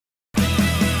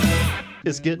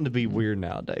it's getting to be weird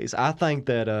nowadays. I think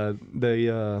that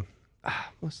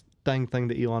what's the dang thing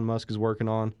that Elon Musk is working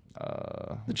on?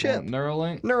 The chip.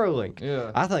 Neuralink.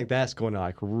 Yeah. I think that's going to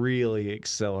like really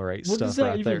accelerate What stuff does that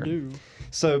right even there. do?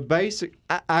 So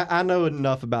I know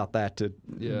enough about that to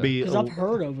be. Because I've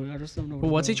heard of it. I just don't know.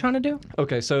 What's he trying to do?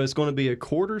 Okay, so it's going to be a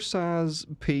quarter-size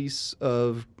piece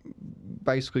of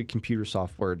basically computer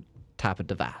software type of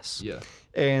device. Yeah.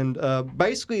 And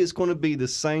basically, it's going to be the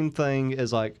same thing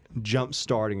as like jump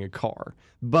starting a car,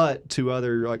 but to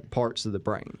other like parts of the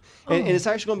brain. And it's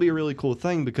actually going to be a really cool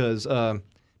thing because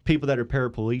people that are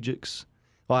paraplegics,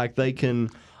 like they can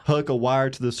hook a wire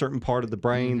to the certain part of the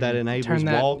brain that enables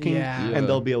walking, and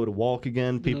they'll be able to walk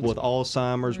again. People with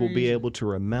Alzheimer's will be able to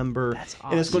remember,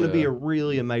 and it's going to be a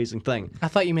really amazing thing. I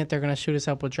thought you meant they're going to shoot us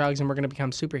up with drugs and we're going to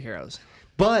become superheroes.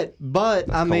 But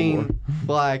I mean,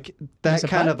 like that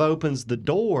kind of opens the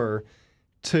door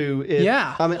to it.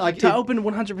 Yeah, I mean, like to open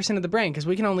 100% of the brain because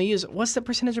we can only use what's the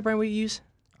percentage of brain we use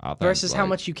versus how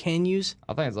much you can use.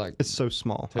 I think it's like it's so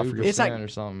small. 2% it's like, or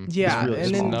something. Yeah, really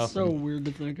and then It's so weird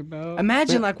to think about.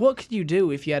 imagine like what could you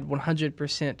do if you had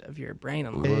 100% of your brain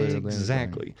unlocked?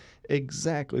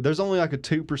 Exactly. There's only like a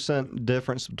 2%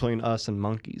 difference between us and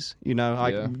monkeys. You know,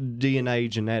 like DNA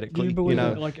genetically. Do you believe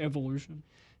know, in, like evolution?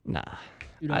 Nah.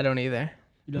 I don't either.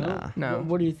 You don't? Nah. No.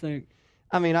 What do you think?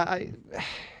 I mean, I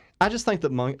just think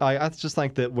that I just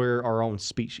think that we're our own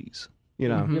species. You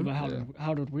know, Yeah, but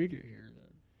how did we get here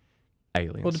then?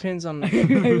 aliens. Well, it depends on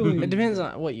it depends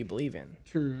on what you believe in.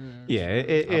 True. Yeah,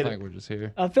 I think we're just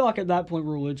here. I feel like at that point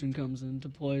religion comes into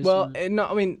play. Well, no,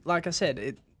 I mean, like I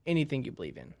said, anything you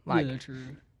believe in, like yeah,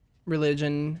 true.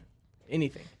 religion,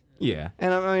 anything. Yeah,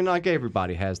 and I mean, like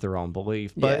everybody has their own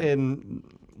belief, but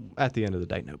at the end of the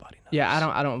day, nobody knows. Yeah,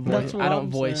 I don't voice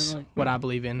saying, like, what I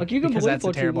believe in Like you can because believe that's a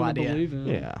what you terrible want to idea. believe in.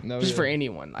 Yeah. No, Just for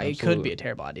anyone, like, it could be a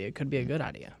terrible idea. It could be a good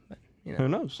idea, but you know. Who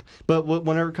knows? But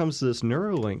whenever it comes to this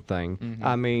Neuralink thing,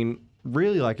 I mean,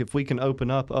 really, like if we can open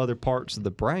up other parts of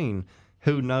the brain,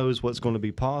 who knows what's going to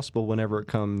be possible whenever it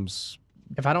comes.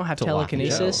 If I don't have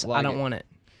telekinesis, I don't want it.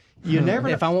 You never.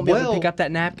 If I won't be able to pick up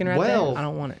that napkin right there, I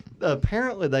don't want it.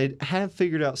 Apparently, they have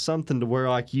figured out something to where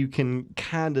like you can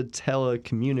kind of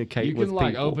telecommunicate You with can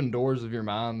like people. open doors of your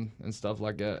mind and stuff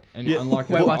like that, and Yeah. unlock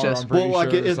Wait, your watch power, this. I'm pretty Well, like,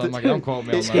 sure. it's Something the- like, don't quote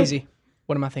me on It's that. easy.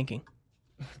 What am I thinking?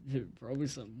 Dude, probably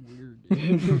something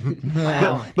weird.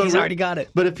 Wow, he's already got it.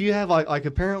 But if you have like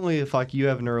apparently if like you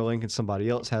have a Neuralink and somebody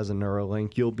else has a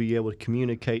Neuralink, you'll be able to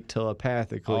communicate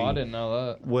telepathically Oh, I didn't know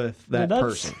that. with that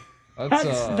person. That's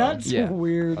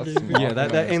weird. That's Dude. some Yeah,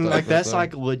 that Homegrown and stuff like that's right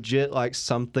like legit like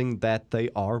something that they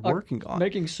are working on.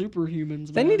 Making superhumans.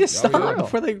 They man. need to stop yeah.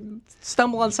 before they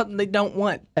stumble on something they don't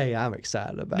want. Hey, I'm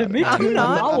excited about Dude, it. me too. I'm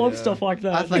not. I love stuff like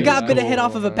that. I The think guy it's bit a head cool,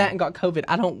 off of a man. bat and got COVID.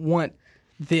 I don't want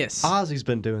this. Ozzy's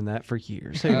been doing that for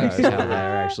years. Who knows how that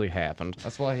actually happened?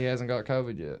 That's why he hasn't got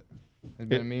COVID yet. He's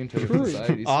been immune to it True. since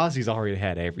the 80s. Ozzy's already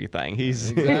had everything. He's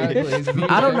Exactly. He's immune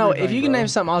I to don't know if everything, you can bro. name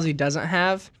something Ozzy doesn't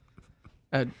have.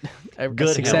 A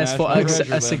Good successful international treasure, a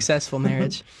then. successful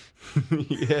marriage.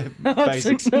 yeah, A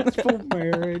basically. successful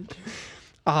marriage.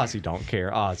 Ozzy don't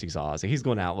care. Ozzy's Ozzy. He's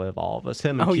going to outlive all of us.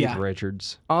 Him and Oh, Keith yeah.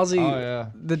 Richards. Ozzy, Oh, yeah.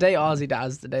 the day Ozzy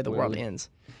dies, is the day the world ends.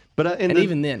 But And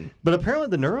even then, But apparently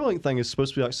the Neuralink thing is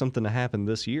supposed to be like something to happen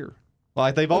this year.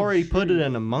 Like they've already put it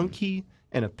in a monkey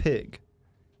and a pig,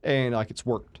 and like it's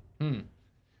worked.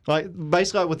 Like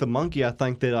basically like, with the monkey, I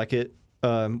think that like it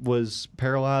was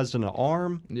paralyzed in an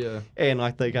arm, Yeah. and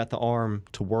like they got the arm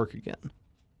to work again.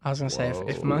 I was gonna say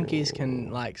if monkeys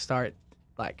can like start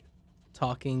like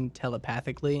talking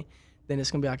telepathically, then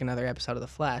it's gonna be like another episode of The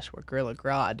Flash where Gorilla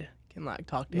Grodd can like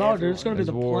talk to No, everyone. dude, it's gonna be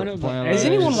the planet. Has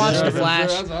anyone watched The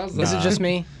Flash? That's Is it just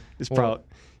me? It's probably.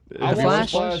 I The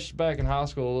watched Flash? Flash back in high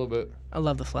school a little bit, I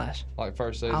love The Flash. like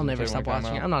first season. I'll never too, when stop it came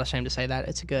watching it. out. I'm not ashamed to say that.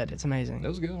 It's good. It's amazing. It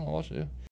was good when I watched it. Yeah.